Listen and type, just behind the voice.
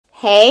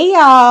Hey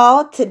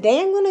y'all,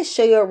 today I'm going to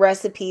show you a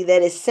recipe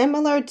that is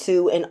similar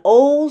to an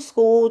old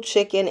school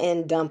chicken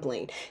and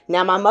dumpling.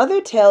 Now my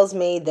mother tells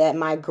me that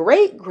my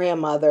great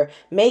grandmother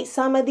made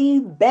some of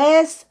the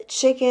best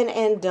chicken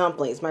and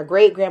dumplings. My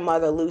great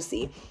grandmother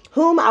Lucy,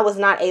 whom I was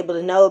not able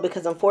to know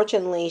because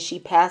unfortunately she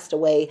passed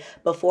away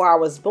before I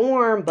was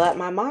born. But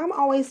my mom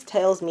always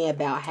tells me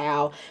about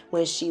how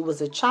when she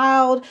was a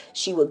child,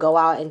 she would go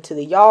out into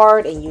the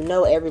yard and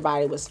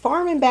everybody was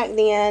farming back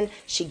then.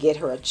 She'd get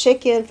her a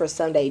chicken for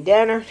Sunday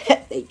dinner.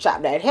 They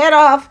chop that head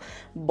off,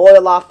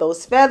 boil off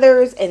those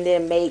feathers, and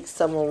then make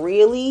some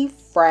really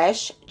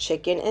fresh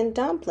chicken and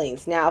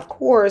dumplings. Now, of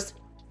course,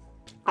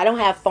 I don't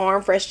have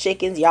farm fresh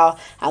chickens, y'all.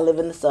 I live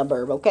in the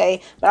suburb,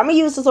 okay? But I'm going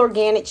to use this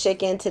organic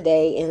chicken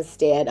today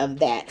instead of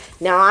that.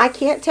 Now, I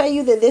can't tell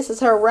you that this is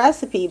her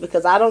recipe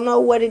because I don't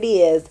know what it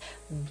is,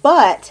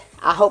 but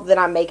I hope that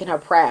I'm making her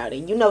proud.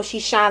 And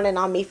she's shining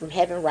on me from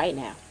heaven right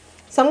now.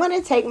 So I'm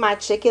going to take my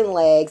chicken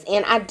legs,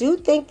 and I do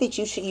think that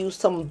you should use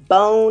some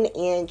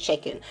bone-in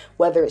chicken,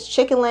 whether it's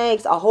chicken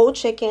legs, a whole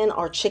chicken,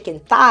 or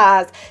chicken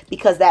thighs,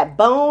 because that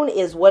bone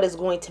is what is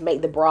going to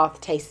make the broth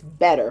taste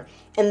better.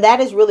 And that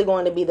is really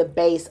going to be the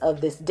base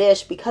of this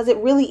dish because it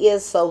really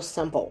is so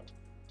simple.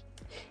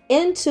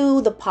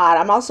 Into the pot,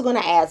 I'm also going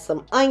to add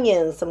some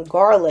onions, some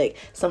garlic,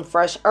 some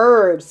fresh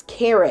herbs,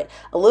 carrot,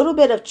 a little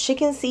bit of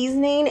chicken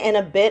seasoning, and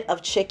a bit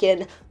of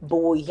chicken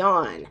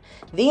bouillon.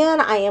 Then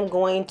I am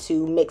going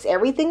to mix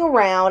everything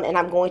around, and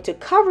I'm going to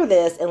cover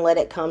this and let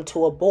it come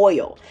to a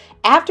boil.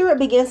 After it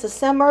begins to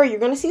simmer, you're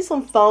going to see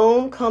some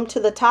foam come to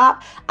the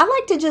top. I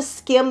like to just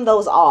skim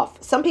those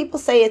off. Some people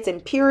say it's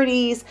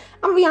impurities.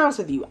 I'm going to be honest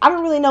with you. I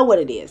don't really know what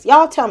it is.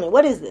 Y'all tell me,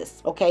 what is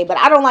this? Okay, but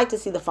I don't like to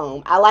see the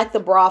foam. I like the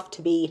broth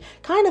to be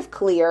kind of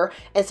clear,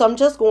 and so I'm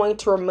just going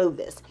to remove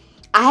this.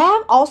 I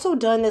have also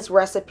done this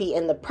recipe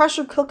in the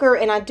pressure cooker,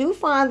 and I do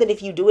find that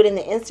if you do it in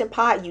the Instant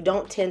Pot, you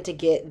don't tend to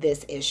get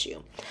this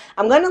issue.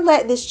 I'm going to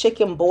let this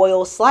chicken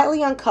boil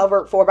slightly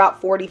uncovered for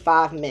about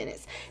 45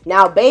 minutes.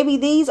 Now, baby,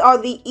 these are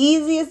the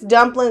easiest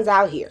dumplings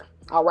out here.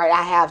 All right,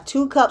 I have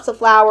 2 cups of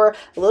flour,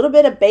 a little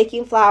bit of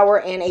baking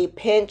flour, and a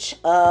pinch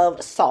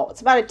of salt.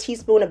 It's about a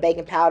teaspoon of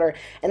baking powder,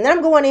 and then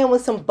I'm going in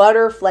with some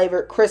butter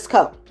flavored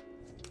Crisco.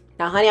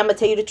 Now, honey, I'm going to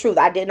tell you the truth.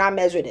 I did not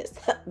measure this.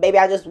 Baby,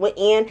 I just went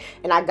in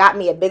and I got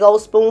me a big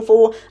old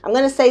spoonful. I'm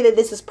going to say that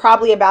this is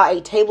probably about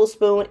 1.5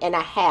 tablespoons.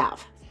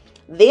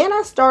 Then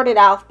I started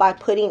off by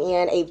putting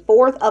in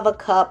 1/4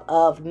 cup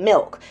of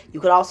milk.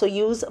 You could also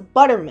use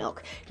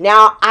buttermilk.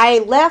 Now, I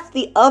left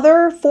the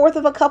other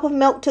 1/4 cup of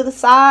milk to the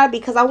side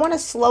because I want to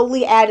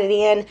slowly add it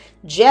in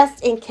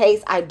just in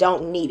case I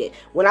don't need it.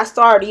 When I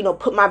started,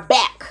 put my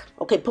back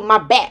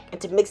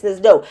into mixing this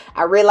dough,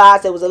 I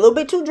realized it was a little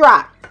bit too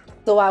dry.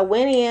 So I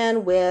went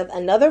in with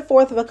another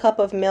 1/4 cup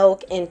of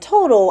milk. In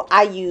total,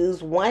 I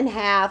used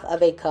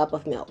 1/2 cup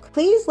of milk.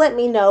 Please let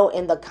me know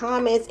in the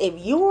comments if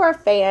you are a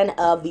fan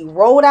of the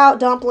rolled out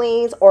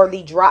dumplings or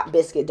the drop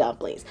biscuit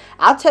dumplings.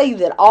 I'll tell you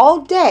that all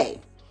day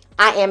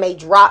I am a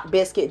drop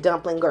biscuit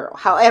dumpling girl.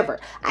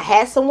 However, I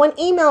had someone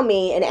email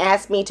me and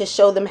ask me to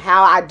show them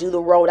how I do the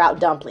rolled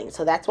out dumplings.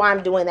 So that's why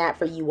I'm doing that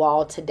for you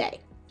all today.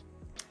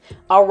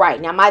 All right,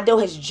 now my dough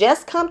has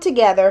just come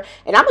together,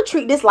 and I'm going to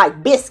treat this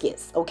like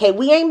biscuits, okay?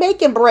 We ain't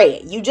making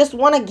bread. You just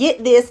want to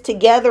get this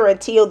together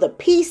until the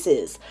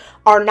pieces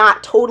are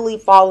not totally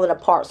falling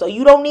apart. So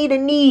you don't need to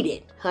knead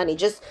it, honey.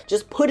 Just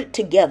put it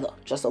together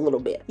just a little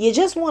bit. You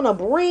just want to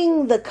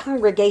bring the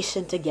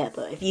congregation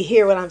together, if you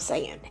hear what I'm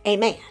saying.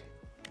 Amen.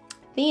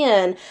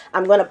 Then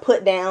I'm going to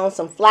put down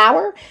some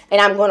flour, and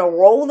I'm going to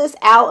roll this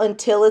out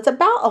until it's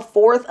about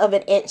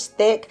 1/4 inch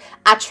thick.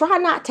 I try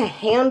not to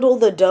handle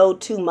the dough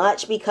too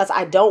much because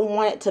I don't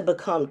want it to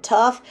become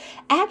tough.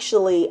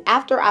 Actually,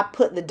 after I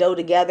put the dough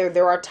together,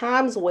 there are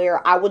times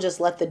where I will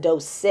just let the dough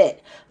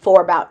sit for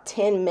about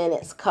 10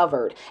 minutes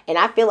covered. And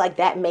I feel like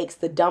that makes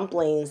the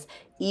dumplings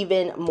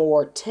even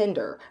more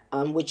tender,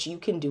 which you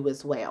can do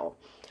as well.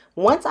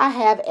 Once I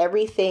have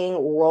everything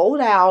rolled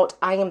out,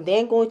 I am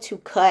then going to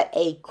cut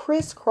a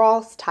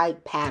crisscross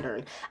type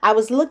pattern. I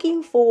was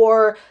looking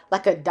for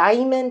like a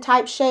diamond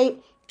type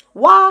shape.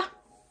 Why?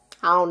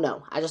 I don't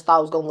know. I just thought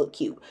it was going to look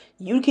cute.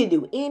 You can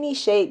do any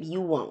shape you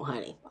want,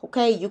 honey.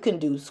 Okay? You can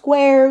do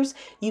squares.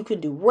 You can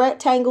do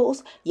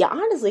rectangles. You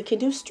honestly can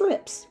do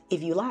strips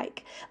if you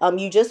like.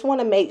 You just want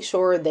to make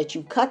sure that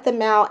you cut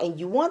them out, and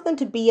you want them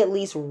to be at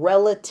least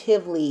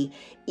relatively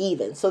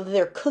even so that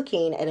they're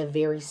cooking at a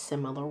very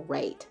similar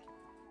rate.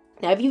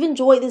 Now, if you've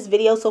enjoyed this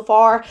video so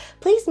far,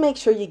 please make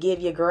sure you give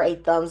your girl a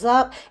thumbs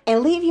up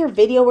and leave your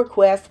video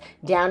request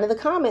down in the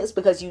comments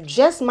because you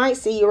just might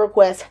see your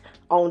request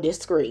on this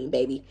screen,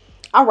 baby.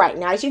 All right,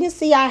 now as you can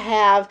see, I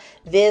have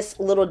this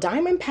little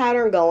diamond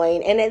pattern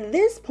going, and at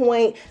this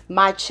point,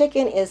 my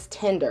chicken is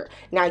tender.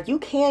 Now, you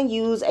can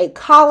use a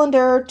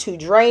colander to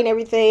drain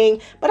everything,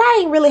 but I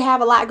didn't really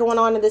have a lot going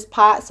on in this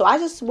pot, so I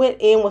just went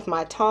in with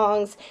my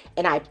tongs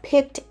and I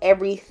picked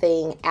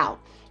everything out.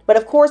 But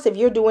of course, if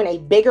you're doing a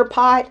bigger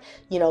pot,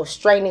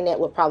 straining it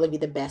would probably be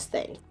the best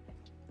thing.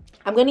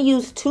 I'm going to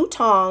use 2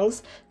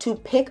 tongs to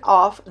pick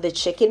off the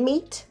chicken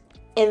meat.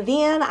 And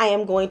then I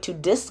am going to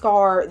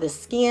discard the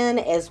skin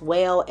as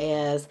well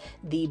as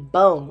the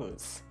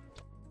bones.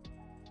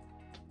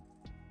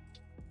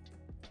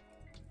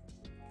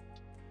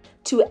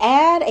 To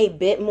add a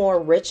bit more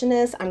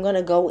richness, I'm going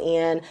to go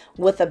in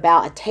with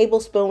about 1.5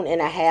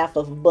 tablespoons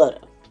of butter.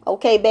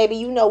 Okay, baby,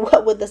 you know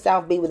what would the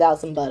South be without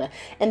some butter.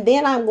 And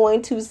then I'm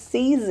going to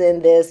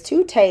season this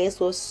to taste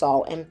with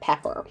salt and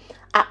pepper.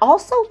 I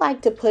also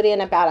like to put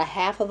in about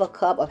 1/2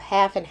 cup of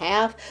half and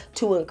half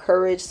to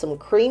encourage some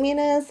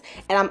creaminess.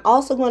 And I'm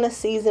also going to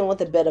season with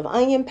a bit of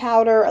onion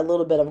powder, a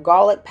little bit of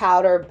garlic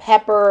powder,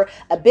 pepper,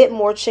 a bit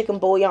more chicken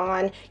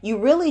bouillon. You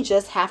really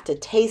just have to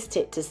taste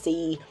it to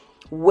see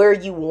where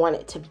you want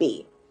it to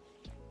be.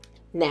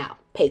 Now,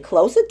 pay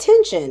close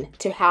attention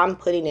to how I'm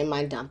putting in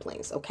my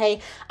dumplings,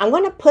 okay? I'm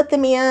going to put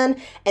them in,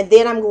 and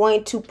then I'm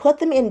going to put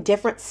them in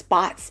different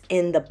spots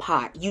in the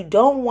pot. You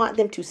don't want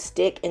them to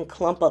stick and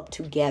clump up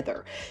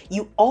together.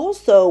 You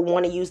also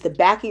want to use the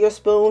back of your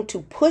spoon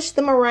to push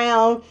them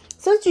around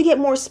so that you get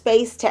more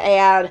space to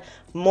add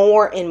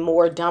more and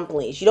more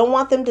dumplings. You don't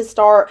want them to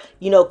start,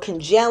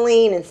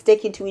 congealing and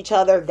sticking to each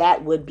other.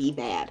 That would be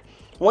bad.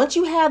 Once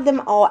you have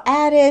them all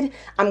added,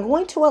 I'm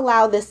going to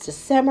allow this to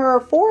simmer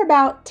for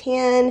about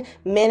 10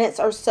 minutes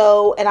or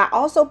so. And I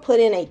also put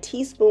in a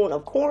teaspoon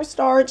of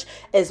cornstarch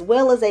as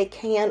well as a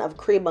can of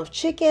cream of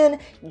chicken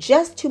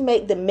just to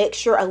make the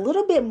mixture a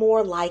little bit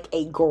more like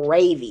a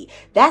gravy.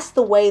 That's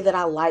the way that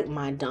I like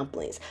my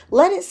dumplings.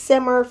 Let it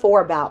simmer for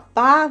about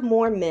 5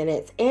 more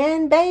minutes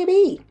and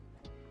baby,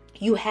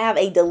 you have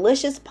a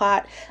delicious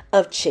pot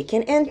of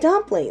chicken and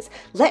dumplings.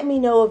 Let me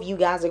know if you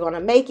guys are going to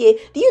make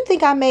it. Do you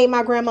think I made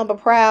my grandmother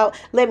proud?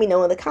 Let me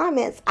know in the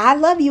comments. I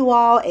love you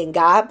all and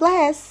God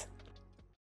bless.